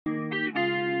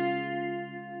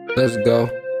Let's go.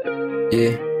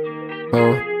 Yeah.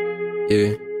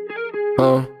 Yeah.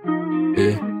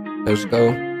 Yeah. Let's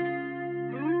go.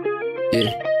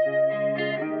 Yeah.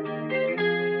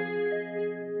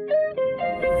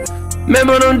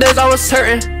 Remember them days I was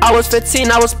hurting. I was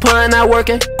 15, I was putting out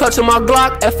working. Clutching my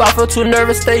Glock, if I feel too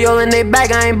nervous, stay all in they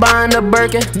bag, I ain't buying the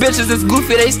Birkin. Bitches is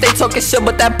goofy, they stay talking shit,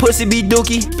 but that pussy be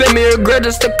dookie. Fit me a grid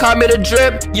just to call me the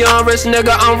drip. Young rich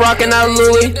nigga, I'm rocking that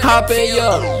Louis. Hop in,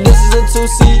 yo, this is a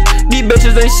 2C. These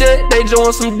bitches ain't shit, they just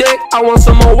want some dick. I want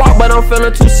some more walk, but I'm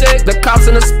feeling too sick. The cops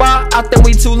in the spot, I think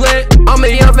we too lit. I'm a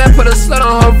young vet, put a slit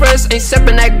on her wrist. Ain't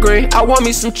sipping that green, I want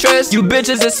me some tris. You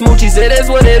bitches is smoochies, it is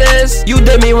what it is. You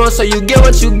did me wrong, so you get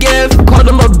what you give. Called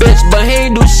him a bitch, but he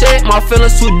ain't do shit. My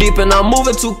feelings too deep and I'm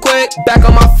moving too quick. Back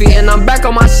on my feet and I'm back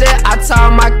on my shit. I tie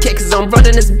my kick cause I'm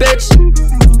running this bitch.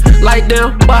 Like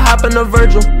damn, what happened to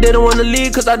Virgil? Didn't wanna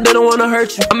leave cause I didn't wanna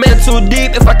hurt you. I'm in too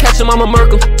deep, if I catch him I'ma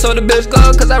murk him. Told the bitch go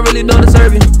cause I really don't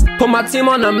deserve you. Put my team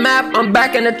on the map, I'm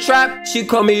back in the trap. She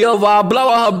call me over, I'll blow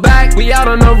her back. We out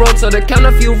on the road to the count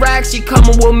a few racks. She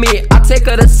coming with me, I take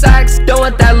her to Saks. Don't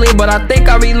want that lean but I think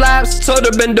I relapsed. Told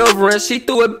her bend over and she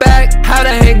threw it back. Had a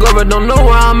hangover, don't know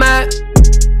where I'm at.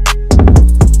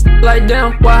 Like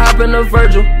damn, what happened to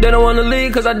Virgil? Didn't wanna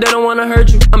leave cause I didn't wanna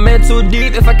hurt you. I'm in too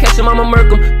deep, if I catch him I'ma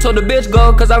murk him. Told the bitch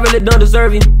go cause I really don't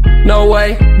deserve you. No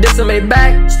way, this ain't made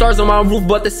back. Stars on my roof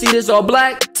but the seat is all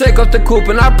black. Take off the coupe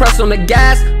and I press on the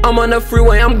gas. I'm on the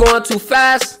freeway, I'm going too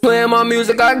fast. Playing my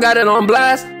music, I got it on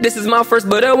blast. This is my first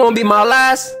but it won't be my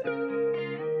last.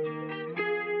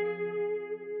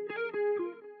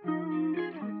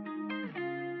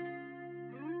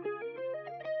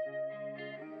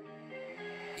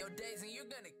 Yo, Daisy, you're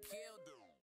gonna kill them.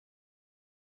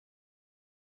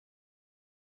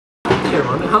 Here,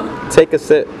 man, how? Take a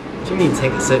sip. What you mean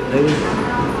take a sip,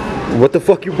 nigga? What the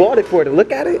fuck you bought it for? To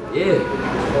look at it? Yeah.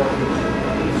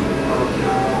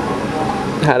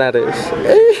 How that is.